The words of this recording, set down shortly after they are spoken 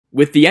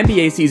With the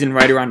NBA season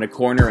right around the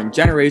corner and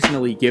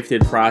generationally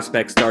gifted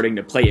prospects starting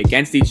to play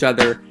against each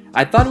other,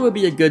 I thought it would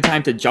be a good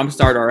time to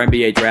jumpstart our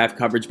NBA draft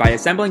coverage by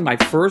assembling my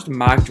first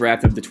mock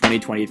draft of the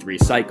 2023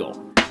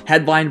 cycle.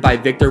 Headlined by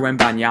Victor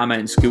Wembanyama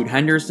and Scoot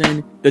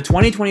Henderson, the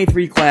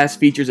 2023 class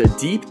features a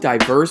deep,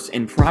 diverse,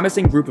 and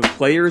promising group of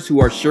players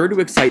who are sure to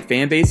excite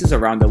fan bases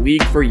around the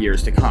league for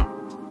years to come.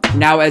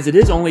 Now, as it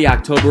is only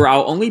October,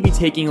 I'll only be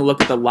taking a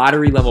look at the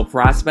lottery-level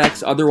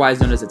prospects,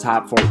 otherwise known as the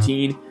top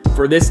 14,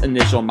 for this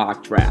initial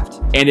mock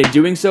draft. And in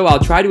doing so, I'll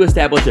try to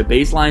establish a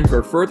baseline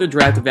for further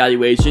draft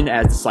evaluation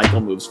as the cycle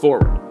moves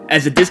forward.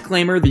 As a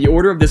disclaimer, the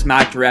order of this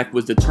mock draft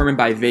was determined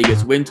by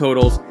Vegas win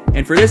totals,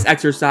 and for this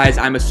exercise,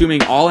 I'm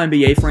assuming all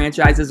NBA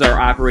franchises are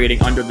operating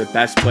under the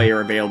best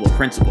player available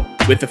principle.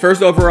 With the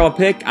first overall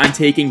pick, I'm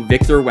taking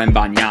Victor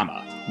Wembanyama.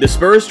 The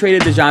Spurs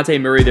traded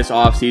DeJounte Murray this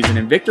offseason,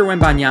 and Victor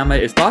Wembanyama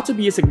is thought to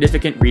be a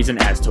significant reason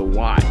as to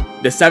why.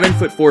 The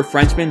 7'4"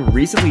 Frenchman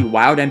recently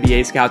wowed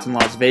NBA scouts in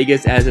Las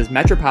Vegas as his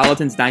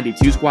Metropolitans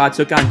 92 squad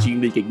took on G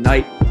League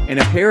Ignite in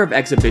a pair of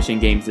exhibition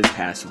games this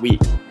past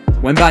week.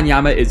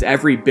 Wembanyama is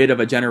every bit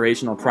of a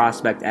generational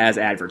prospect as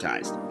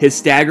advertised. His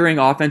staggering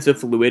offensive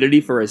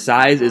fluidity for his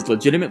size is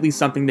legitimately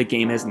something the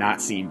game has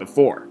not seen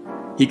before.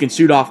 He can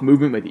shoot off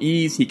movement with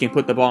ease, he can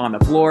put the ball on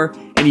the floor,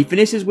 and he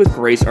finishes with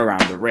grace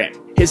around the rim.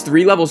 His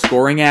 3-level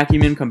scoring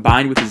acumen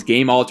combined with his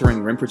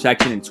game-altering rim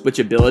protection and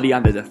switchability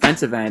on the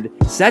defensive end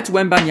sets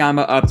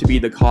Wembanyama up to be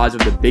the cause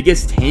of the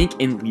biggest tank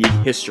in league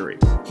history.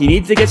 He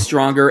needs to get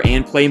stronger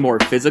and play more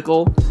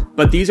physical,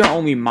 but these are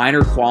only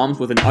minor qualms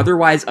with an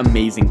otherwise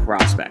amazing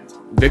prospect.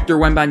 Victor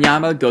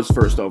Wembanyama goes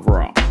first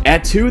overall.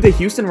 At 2, the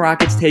Houston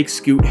Rockets take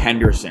Scoot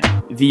Henderson.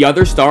 The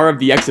other star of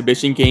the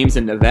exhibition games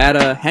in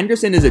Nevada,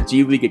 Henderson is a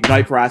G League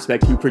Ignite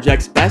prospect who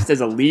projects best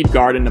as a lead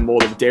guard in the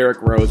mold of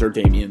Derrick Rose or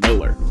Damian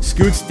Lillard.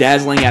 Scoot's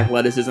dazzling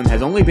athleticism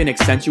has only been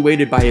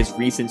accentuated by his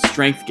recent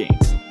strength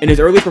gains. In his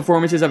early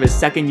performances of his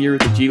second year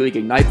with the G League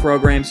Ignite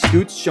program,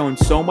 Scoot's shown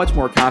so much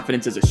more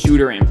confidence as a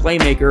shooter and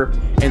playmaker,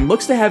 and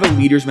looks to have a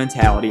leader's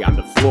mentality on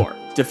the floor.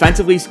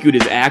 Defensively, Scoot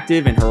is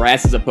active and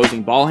harasses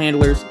opposing ball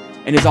handlers,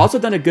 and has also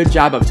done a good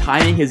job of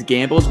timing his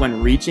gambles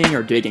when reaching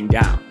or digging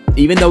down.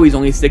 Even though he's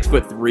only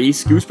 6'3",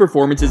 Scoot's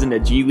performances in the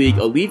G League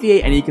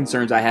alleviate any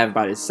concerns I have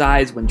about his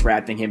size when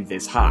drafting him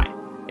this high,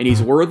 and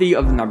he's worthy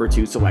of the number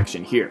 2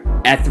 selection here.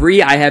 At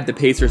 3, I have the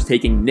Pacers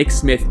taking Nick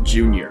Smith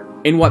Jr.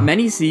 In what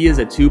many see as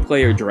a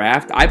 2-player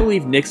draft, I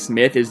believe Nick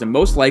Smith is the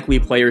most likely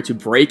player to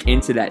break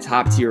into that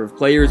top tier of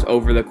players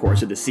over the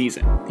course of the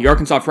season. The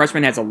Arkansas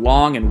freshman has a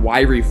long and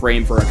wiry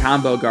frame for a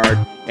combo guard,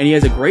 and he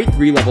has a great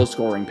 3-level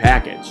scoring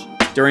package.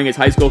 During his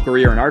high school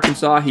career in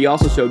Arkansas, he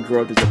also showed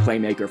growth as a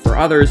playmaker for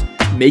others,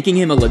 making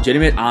him a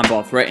legitimate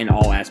on-ball threat in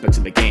all aspects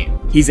of the game.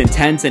 He's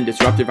intense and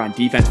disruptive on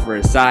defense for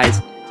his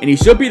size, and he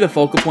should be the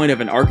focal point of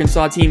an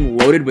Arkansas team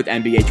loaded with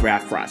NBA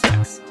draft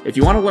prospects. If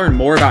you want to learn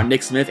more about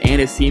Nick Smith and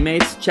his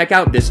teammates, check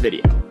out this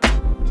video.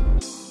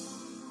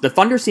 The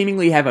Thunder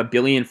seemingly have a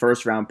billion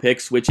first-round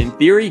picks, which in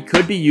theory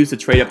could be used to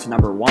trade up to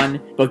number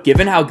 1, but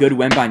given how good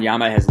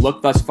Wembanyama has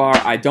looked thus far,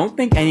 I don't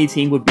think any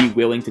team would be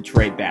willing to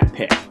trade that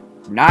pick.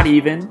 Not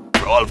even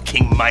for all of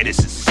King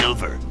Midas's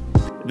silver.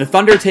 The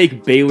Thunder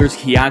take Baylor's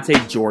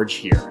Keontae George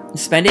here.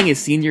 Spending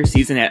his senior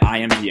season at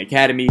IMG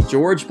Academy,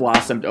 George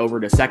blossomed over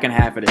the second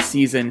half of the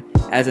season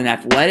as an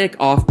athletic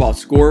off-ball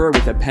scorer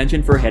with a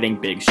penchant for hitting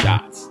big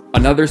shots.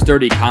 Another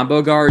sturdy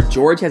combo guard,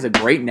 George has a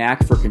great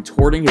knack for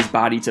contorting his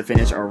body to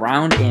finish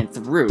around and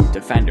through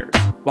defenders.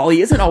 While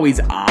he isn't always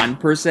on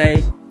per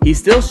se, he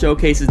still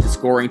showcases the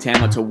scoring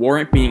talent to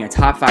warrant being a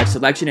top 5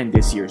 selection in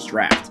this year's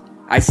draft.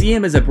 I see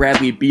him as a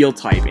Bradley Beal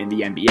type in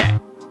the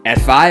NBA. At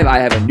 5, I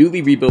have a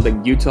newly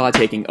rebuilding Utah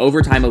taking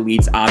overtime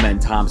elites Amen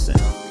Thompson.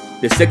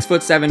 The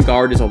 6'7"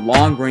 guard is a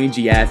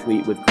long-rangey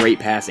athlete with great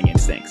passing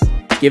instincts.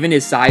 Given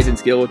his size and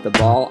skill with the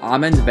ball,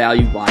 Amen's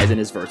value lies in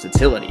his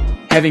versatility.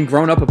 Having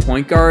grown up a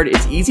point guard,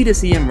 it's easy to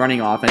see him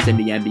running offense in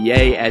the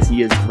NBA as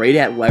he is great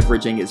at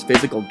leveraging his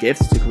physical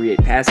gifts to create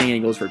passing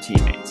angles for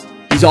teammates.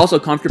 He's also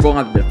comfortable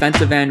on the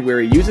defensive end where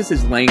he uses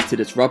his length to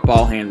disrupt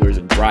ball handlers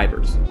and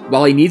drivers.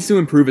 While he needs to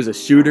improve as a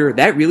shooter,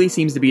 that really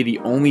seems to be the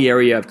only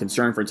area of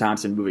concern for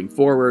Thompson moving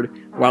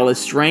forward, while his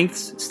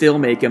strengths still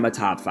make him a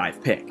top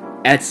 5 pick.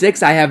 At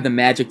 6, I have the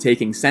Magic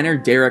taking center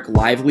Derek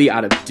Lively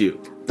out of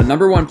Duke. The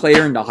number 1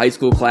 player in the high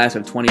school class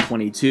of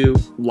 2022,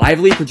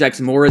 Lively projects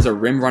more as a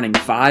rim-running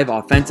 5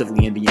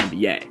 offensively in the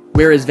NBA.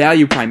 Where his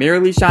value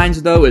primarily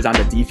shines, though, is on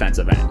the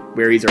defensive end,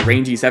 where he's a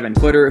rangy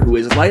 7-footer who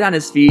is light on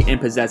his feet and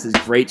possesses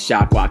great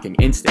shot-blocking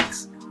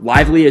instincts.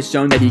 Lively has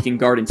shown that he can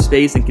guard in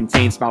space and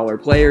contain smaller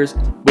players,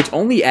 which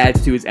only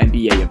adds to his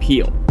NBA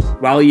appeal.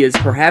 While he is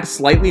perhaps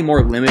slightly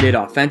more limited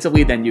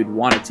offensively than you'd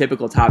want a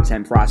typical top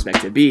 10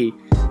 prospect to be,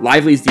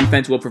 Lively's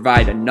defense will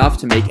provide enough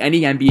to make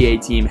any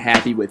NBA team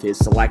happy with his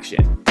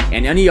selection,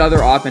 and any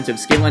other offensive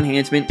skill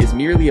enhancement is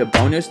merely a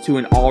bonus to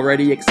an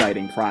already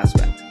exciting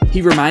prospect.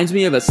 He reminds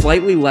me of a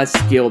slightly less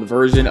skilled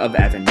version of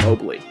Evan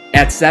Mobley.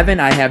 At 7,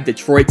 I have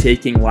Detroit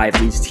taking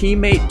Lively's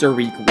teammate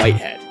Dariq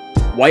Whitehead.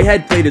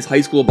 Whitehead played his high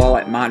school ball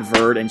at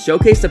Montverde and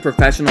showcased a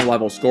professional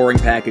level scoring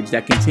package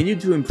that continued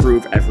to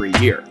improve every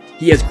year.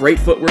 He has great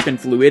footwork and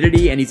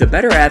fluidity, and he's a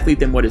better athlete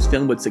than what his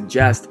film would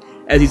suggest,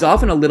 as he's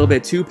often a little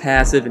bit too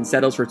passive and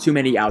settles for too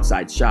many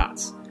outside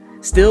shots.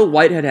 Still,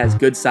 Whitehead has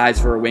good size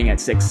for a wing at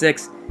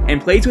 6'6",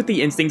 and plays with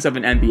the instincts of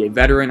an NBA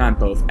veteran on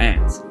both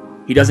ends.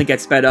 He doesn't get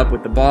sped up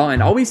with the ball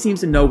and always seems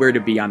to know where to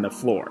be on the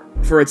floor.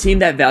 For a team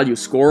that values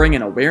scoring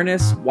and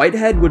awareness,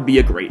 Whitehead would be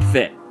a great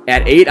fit.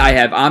 At 8, I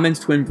have Amin's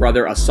twin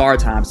brother Ausar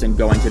Thompson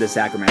going to the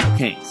Sacramento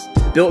Kings.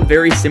 Built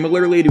very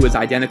similarly to his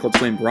identical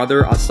twin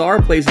brother,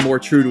 Ausar plays more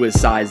true to his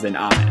size than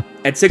Amin.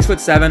 At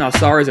 6'7",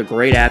 Ausar is a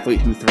great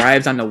athlete who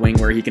thrives on the wing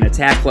where he can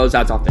attack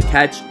closeouts off the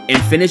catch and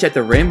finish at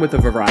the rim with a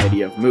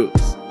variety of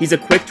moves. He's a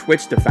quick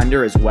twitch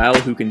defender as well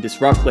who can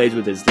disrupt plays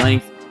with his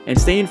length and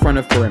stay in front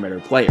of perimeter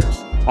players.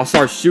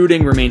 Ausar's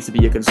shooting remains to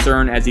be a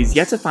concern as he's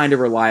yet to find a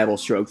reliable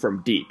stroke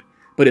from deep,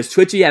 but his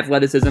twitchy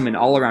athleticism and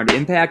all-around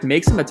impact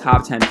makes him a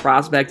top 10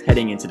 prospect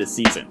heading into the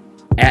season.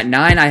 At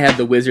 9, I have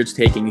the Wizards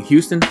taking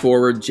Houston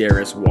forward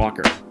Jarace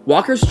Walker.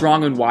 Walker's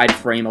strong and wide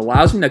frame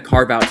allows him to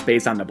carve out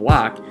space on the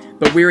block,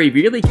 but where he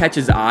really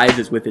catches eyes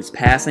is with his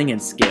passing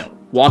and skill.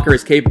 Walker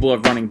is capable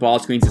of running ball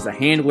screens as a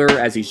handler,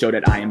 as he showed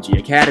at IMG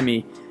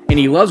Academy, and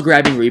he loves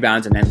grabbing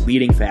rebounds and then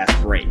leading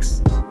fast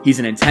breaks. He's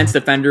an intense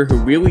defender who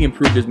really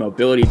improved his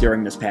mobility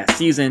during this past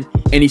season,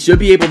 and he should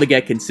be able to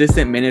get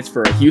consistent minutes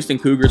for a Houston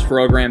Cougars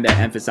program that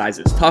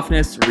emphasizes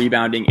toughness,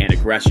 rebounding, and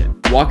aggression.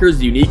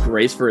 Walker's unique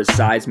grace for his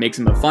size makes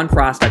him a fun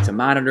prospect to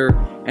monitor,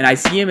 and I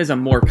see him as a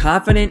more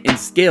confident and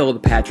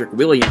skilled Patrick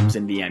Williams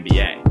in the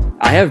NBA.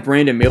 I have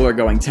Brandon Miller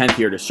going 10th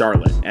here to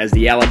Charlotte, as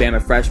the Alabama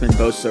freshman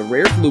boasts a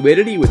rare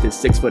fluidity with his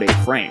 6'8"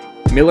 frame.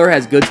 Miller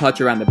has good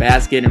touch around the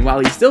basket, and while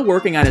he's still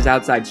working on his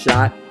outside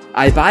shot,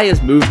 I buy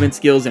his movement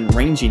skills and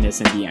ranginess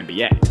in the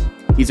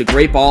NBA. He's a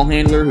great ball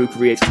handler who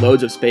creates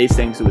loads of space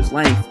thanks to his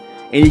length,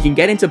 and he can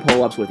get into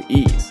pull-ups with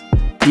ease.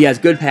 He has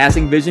good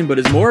passing vision, but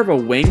is more of a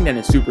wing than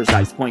a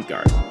supersized point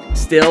guard.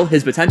 Still,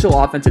 his potential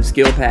offensive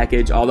skill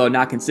package, although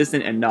not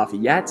consistent enough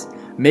yet,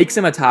 makes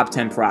him a top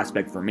 10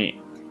 prospect for me.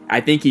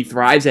 I think he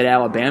thrives at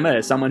Alabama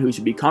as someone who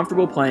should be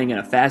comfortable playing in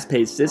a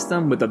fast-paced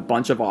system with a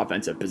bunch of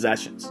offensive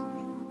possessions.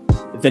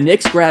 The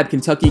Knicks grab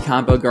Kentucky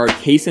combo guard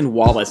Cason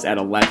Wallace at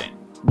 11.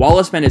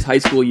 Wallace spent his high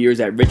school years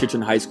at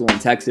Richardson High School in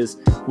Texas,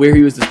 where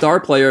he was the star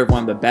player of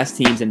one of the best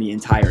teams in the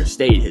entire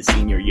state his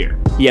senior year.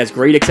 He has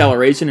great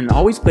acceleration and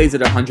always plays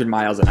at 100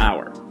 miles an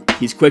hour.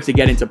 He's quick to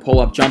get into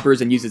pull-up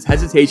jumpers and uses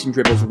hesitation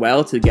dribbles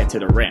well to get to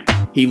the rim.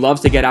 He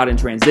loves to get out in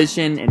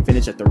transition and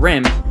finish at the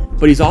rim,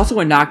 but he's also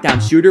a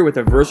knockdown shooter with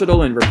a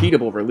versatile and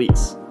repeatable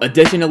release.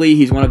 Additionally,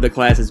 he's one of the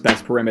class's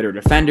best perimeter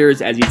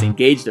defenders as he's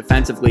engaged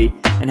defensively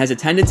and has a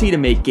tendency to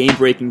make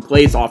game-breaking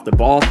plays off the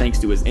ball thanks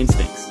to his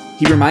instincts.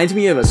 He reminds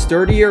me of a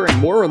sturdier and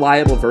more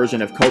reliable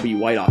version of Kobe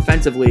White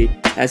offensively,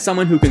 as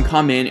someone who can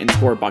come in and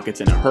score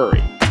buckets in a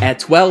hurry. At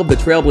 12, the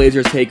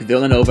Trailblazers take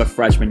Villanova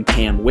freshman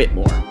Cam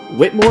Whitmore.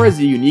 Whitmore is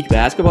a unique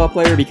basketball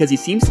player because he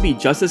seems to be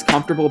just as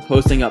comfortable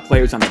posting up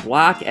players on the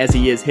block as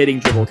he is hitting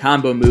dribble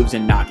combo moves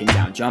and knocking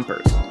down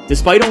jumpers.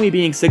 Despite only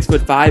being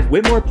 6'5",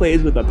 Whitmore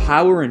plays with a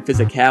power and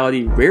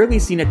physicality rarely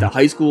seen at the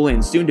high school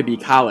and soon-to-be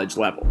college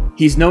level.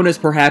 He's known as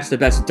perhaps the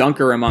best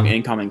dunker among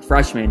incoming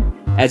freshmen,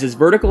 as his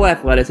vertical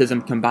athleticism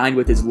combined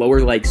with his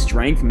lower leg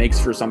strength makes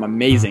for some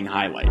amazing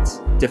highlights.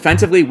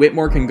 Defensively,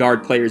 Whitmore can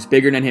guard players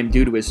bigger than him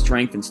due to his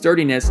strength and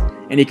sturdiness,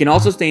 and he can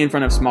also stay in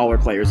front of smaller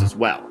players as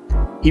well.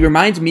 He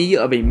reminds me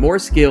of a more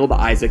skilled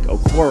Isaac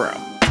Okoro.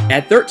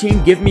 At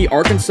 13, give me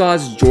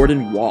Arkansas's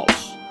Jordan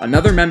Walsh.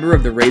 Another member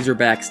of the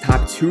Razorbacks'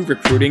 top 2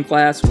 recruiting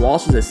class,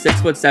 Walsh is a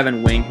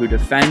 6'7" wing who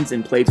defends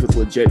and plays with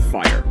legit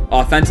fire.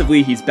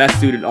 Offensively, he's best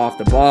suited off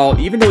the ball,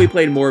 even though he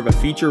played more of a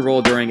feature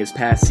role during his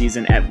past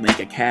season at Link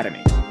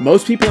Academy.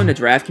 Most people in the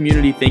draft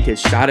community think his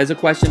shot is a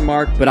question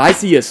mark, but I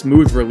see a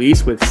smooth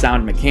release with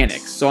sound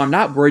mechanics, so I'm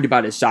not worried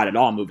about his shot at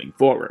all moving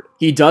forward.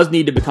 He does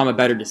need to become a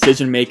better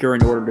decision maker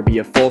in order to be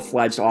a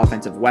full-fledged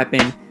offensive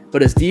weapon,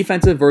 but his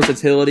defensive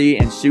versatility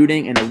and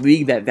shooting in a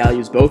league that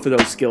values both of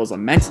those skills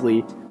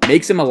immensely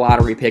makes him a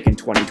lottery pick in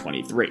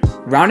 2023.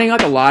 Rounding out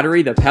the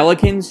lottery, the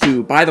Pelicans,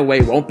 who by the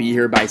way won't be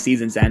here by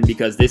season's end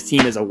because this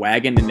team is a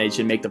wagon and they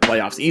should make the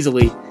playoffs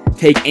easily,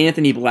 take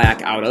Anthony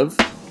Black out of,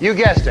 you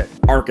guessed it,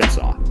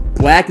 Arkansas.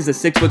 Black is a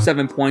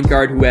 6'7" point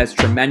guard who has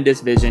tremendous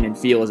vision and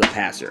feel as a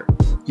passer.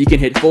 He can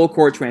hit full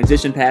court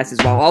transition passes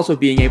while also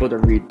being able to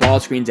read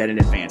ball screens at an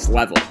advanced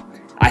level.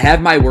 I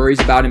have my worries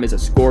about him as a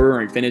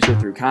scorer and finisher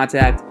through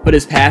contact, but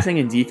his passing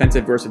and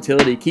defensive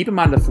versatility keep him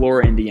on the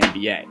floor in the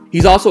NBA.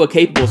 He's also a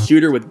capable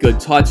shooter with good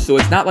touch, so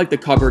it's not like the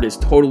cupboard is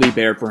totally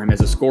bare for him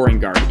as a scoring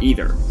guard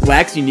either.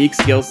 Black's unique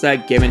skill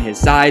set, given his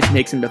size,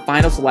 makes him the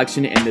final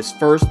selection in this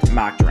first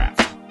mock draft.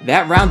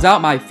 That rounds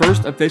out my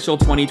first official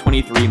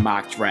 2023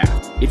 mock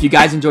draft. If you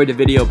guys enjoyed the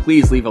video,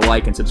 please leave a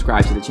like and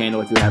subscribe to the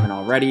channel if you haven't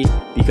already,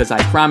 because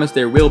I promise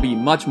there will be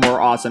much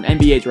more awesome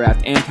NBA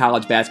draft and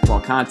college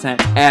basketball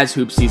content as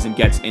hoop season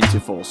gets into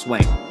full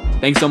swing.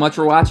 Thanks so much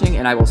for watching,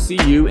 and I will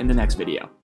see you in the next video.